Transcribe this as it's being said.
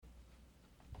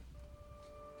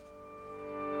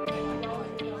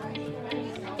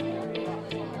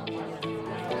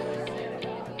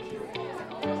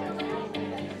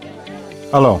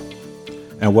Hello,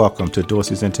 and welcome to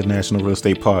Dorsey's International Real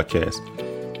Estate Podcast.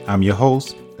 I'm your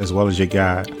host, as well as your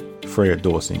guide, Fred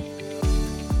Dorsey.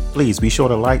 Please be sure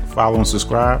to like, follow, and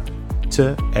subscribe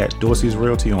to @Dorsey's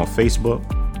Realty on Facebook,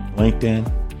 LinkedIn,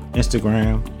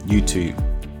 Instagram, YouTube.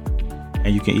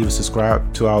 And you can even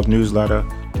subscribe to our newsletter,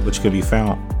 which can be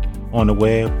found on the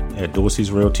web at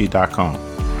dorseysrealty.com.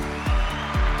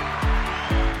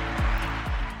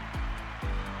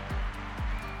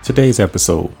 Today's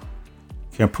episode: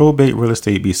 can probate real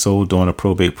estate be sold during a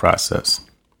probate process?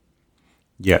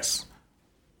 Yes.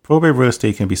 Probate real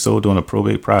estate can be sold during a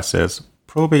probate process.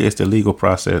 Probate is the legal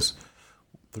process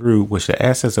through which the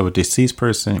assets of a deceased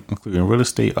person, including real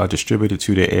estate, are distributed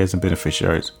to their heirs and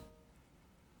beneficiaries.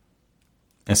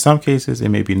 In some cases, it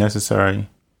may be necessary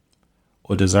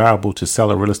or desirable to sell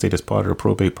a real estate as part of the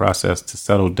probate process to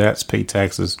settle debts, pay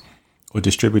taxes, or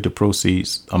distribute the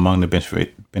proceeds among the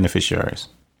beneficiaries.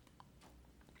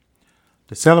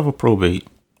 The sale of a probate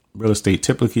real estate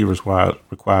typically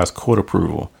requires court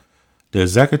approval. The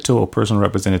executor or personal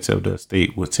representative of the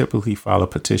estate will typically file a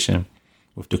petition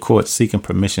with the court seeking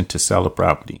permission to sell the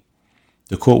property.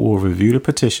 The court will review the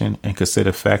petition and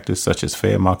consider factors such as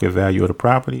fair market value of the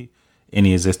property,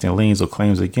 any existing liens or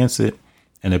claims against it,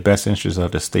 and the best interests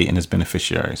of the estate and its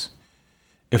beneficiaries.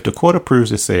 If the court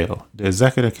approves the sale, the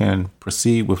executor can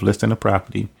proceed with listing the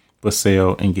property for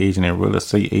sale, engaging a real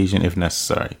estate agent if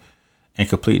necessary, and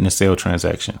completing the sale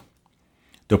transaction.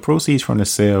 The proceeds from the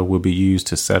sale will be used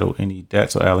to settle any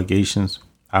debts or obligations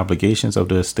of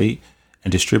the estate and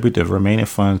distribute the remaining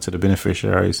funds to the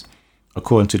beneficiaries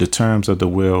according to the terms of the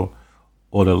will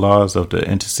or the laws of the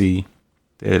entity.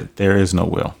 There is no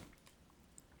will.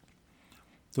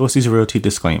 Dorsey's Realty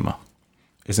disclaimer.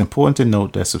 It's important to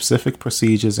note that specific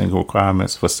procedures and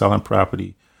requirements for selling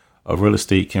property or real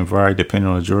estate can vary depending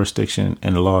on the jurisdiction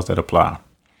and the laws that apply.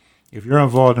 If you're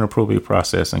involved in a probate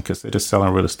process and consider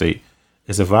selling real estate,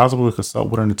 it's advisable to consult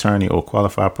with an attorney or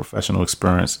qualified professional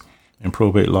experience in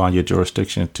probate law in your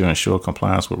jurisdiction to ensure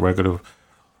compliance with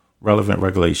relevant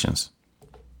regulations.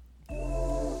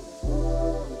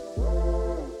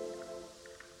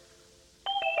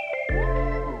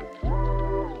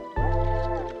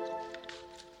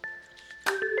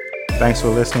 Thanks for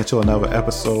listening to another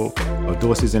episode of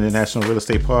Dorsey's International Real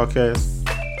Estate Podcast.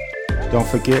 Don't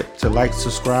forget to like,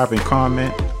 subscribe, and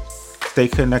comment. Stay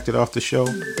connected off the show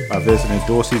by visiting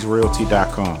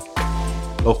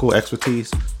dorseysrealty.com. Local expertise,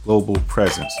 global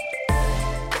presence.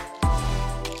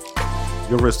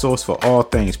 Your resource for all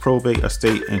things probate,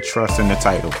 estate, and trust in the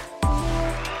title.